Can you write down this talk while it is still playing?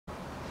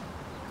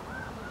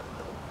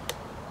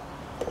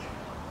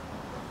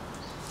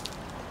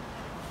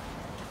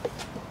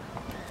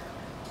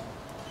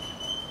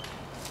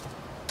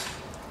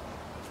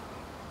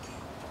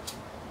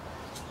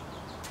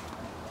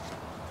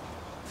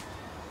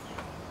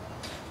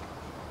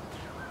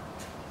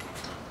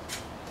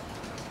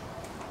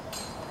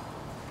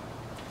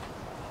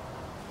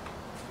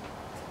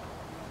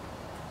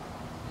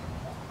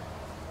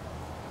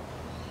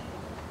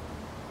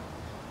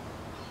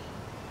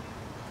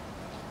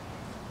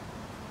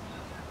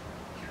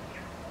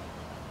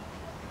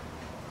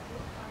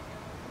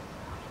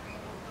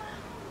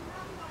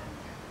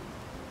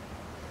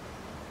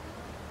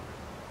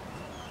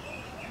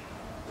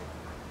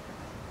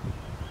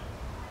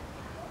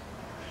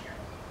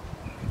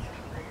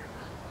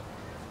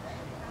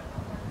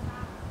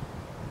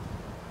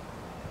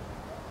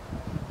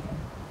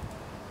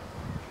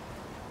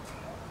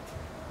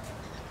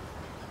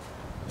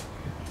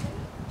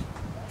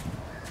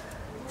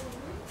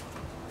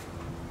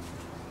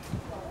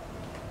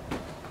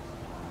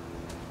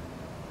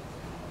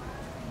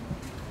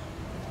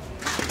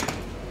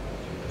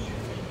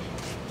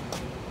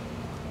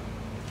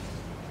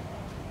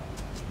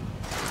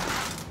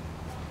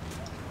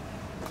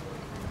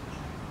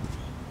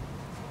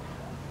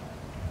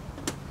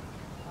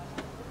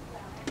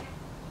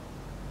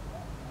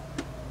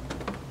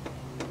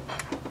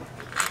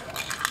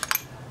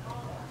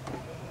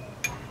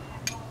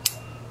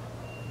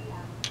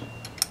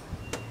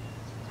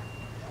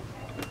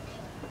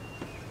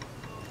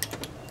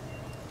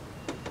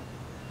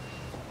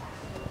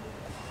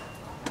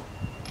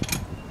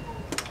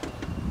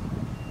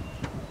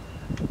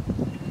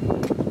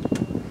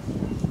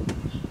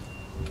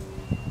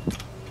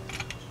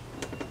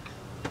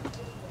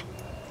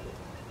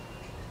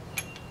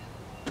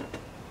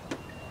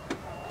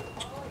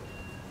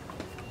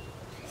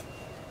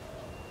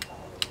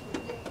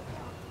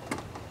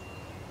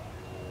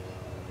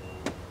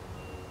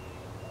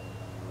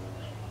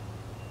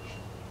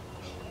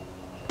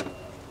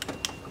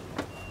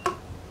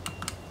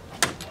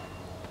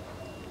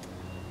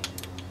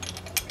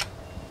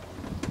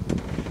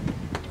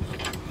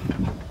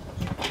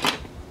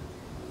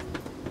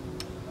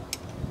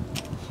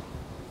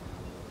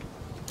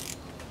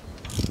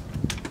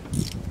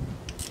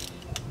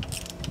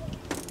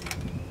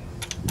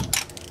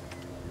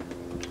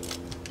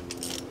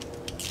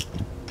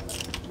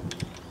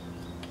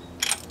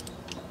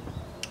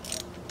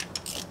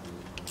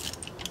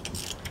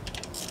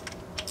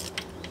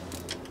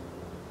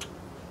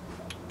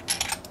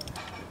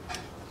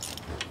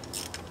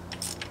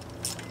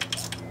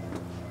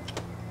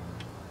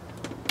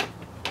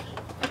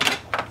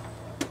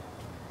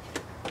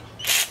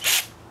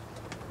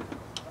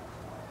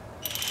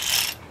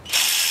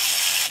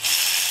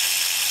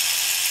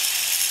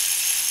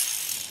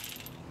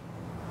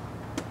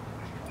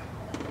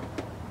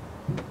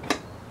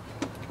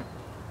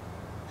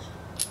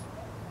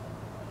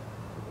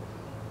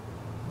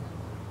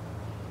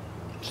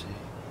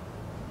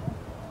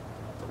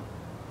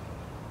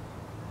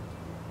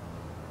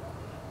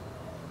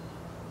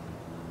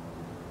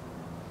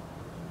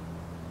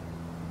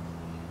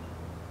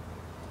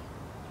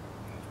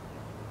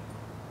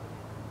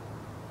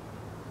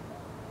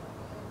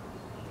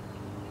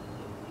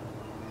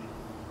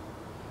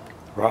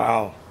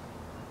Wow,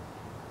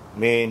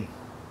 mean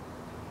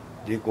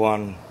this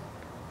one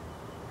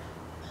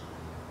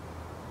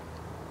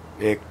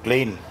is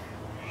clean,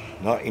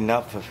 not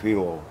enough for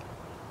fuel.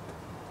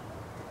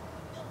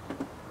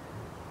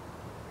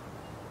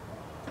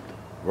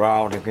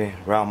 Round, okay,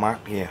 round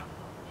mark here.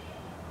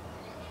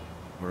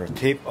 The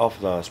tip of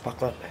the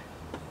sparklet.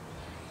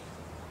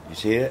 You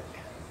see it?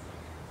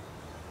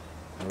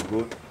 Very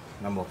good.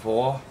 Number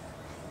 4.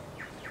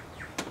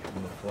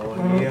 Number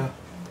 4 here.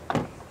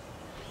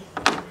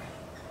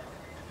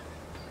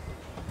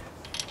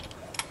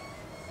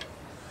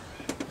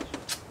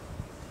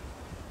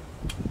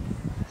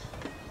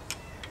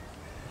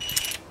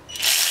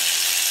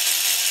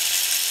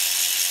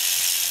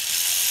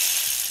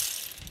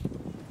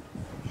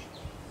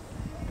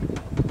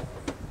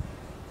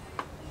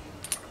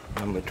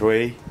 Number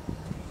 3.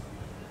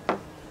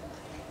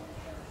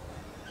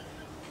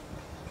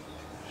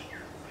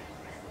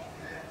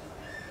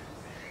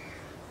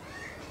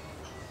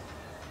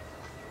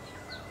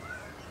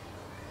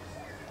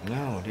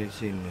 No,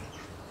 this is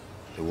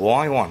the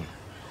white one.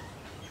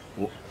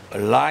 A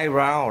light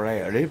round,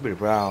 right? A little bit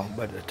round,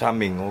 but the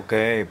timing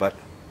okay, but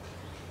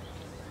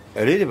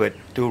a little bit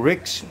too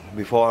rich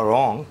before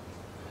wrong.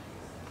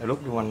 I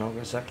look the one not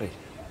exactly.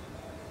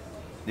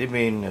 This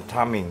means the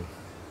timing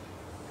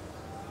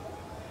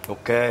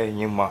okay,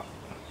 nhưng mà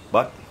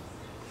but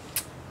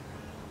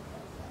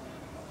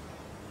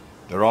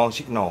the wrong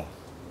signal,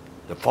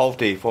 the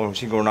faulty from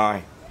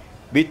synchronize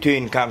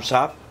between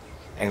camshaft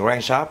and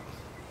crankshaft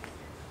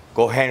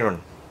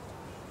coherent.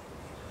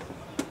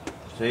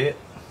 See it?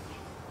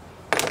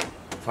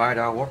 Find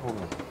out what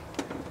problem.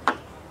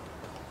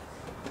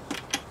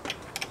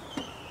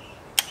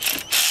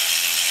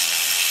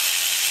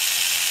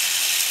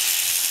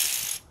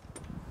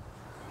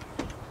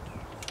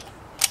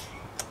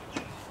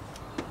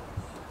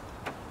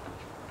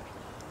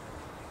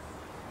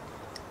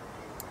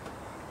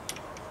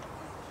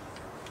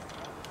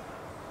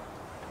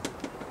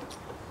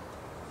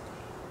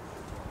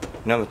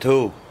 Number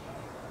 2,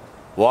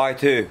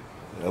 Y2,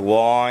 the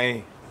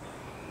Y,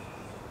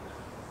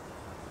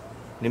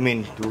 they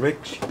mean too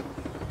rich,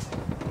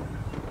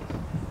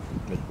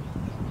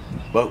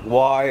 but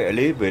Y a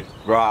little bit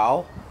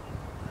round,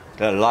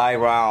 the light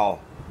round,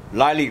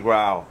 lightly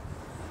round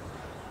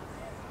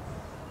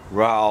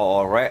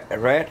or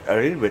red a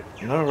little bit,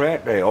 not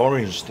red, the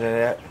orange.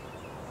 That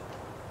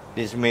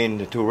this means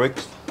the too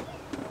rich.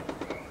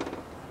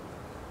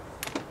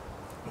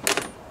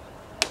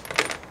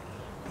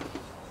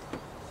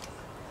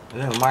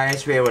 My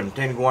experience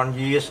 21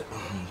 years,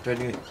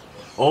 20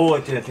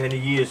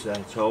 years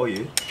I show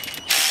you. 80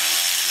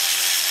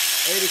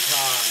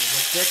 car,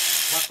 check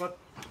sparklet.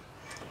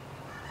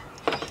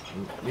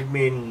 It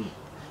means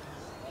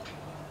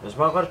the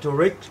sparklet too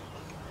rich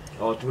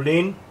or too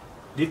lean,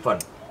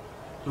 different.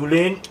 Too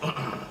lean.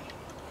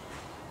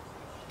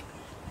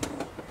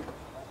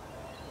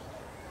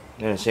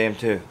 Then the same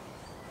too.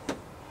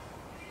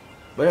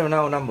 But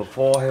now number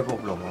 4 have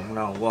problem.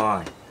 Now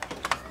why?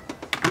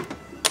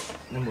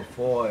 Number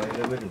 4 a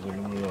little bit of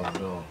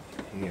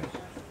here.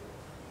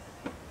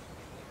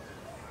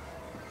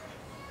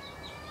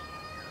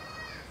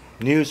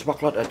 New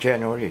sparklet at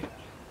January.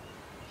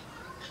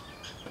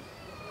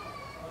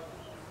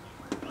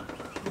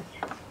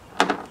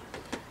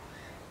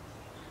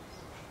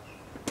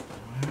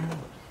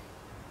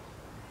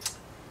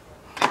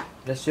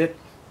 That's it.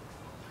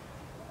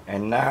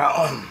 And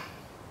now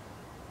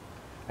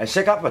I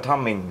set up a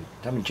timing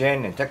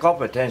chain and take off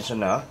the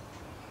tensioner,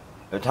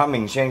 the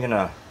timing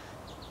tensioner.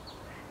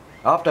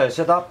 After I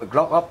set up,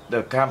 lock up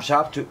the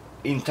camshaft to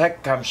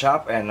intake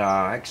camshaft and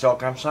exhaust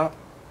camshaft.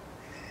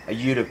 I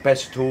use the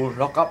pencil tool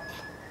lock up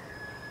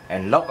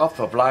and lock up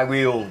the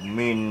flywheel.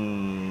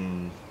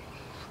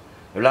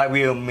 The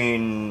flywheel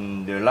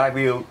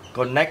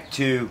connect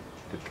to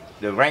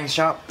the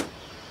crankshaft.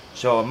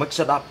 So I mix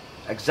it up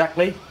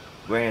exactly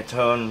when I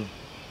turn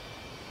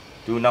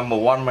to number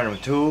 1, number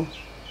 2.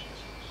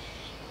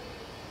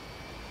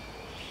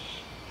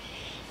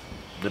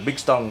 The big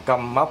stone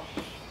come up.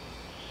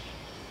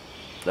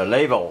 The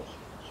label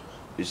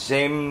is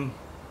same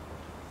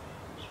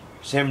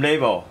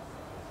label.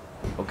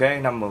 Okay,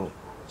 number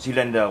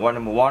cylinder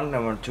number 1,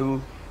 number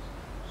 2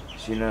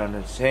 cylinder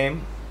the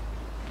same,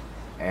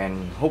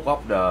 and hook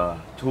up the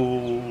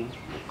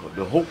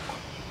hook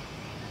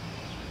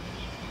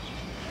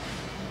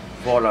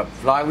for the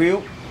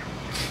flywheel.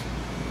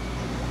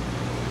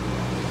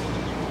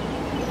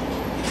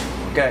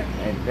 Okay,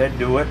 and let's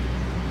do it.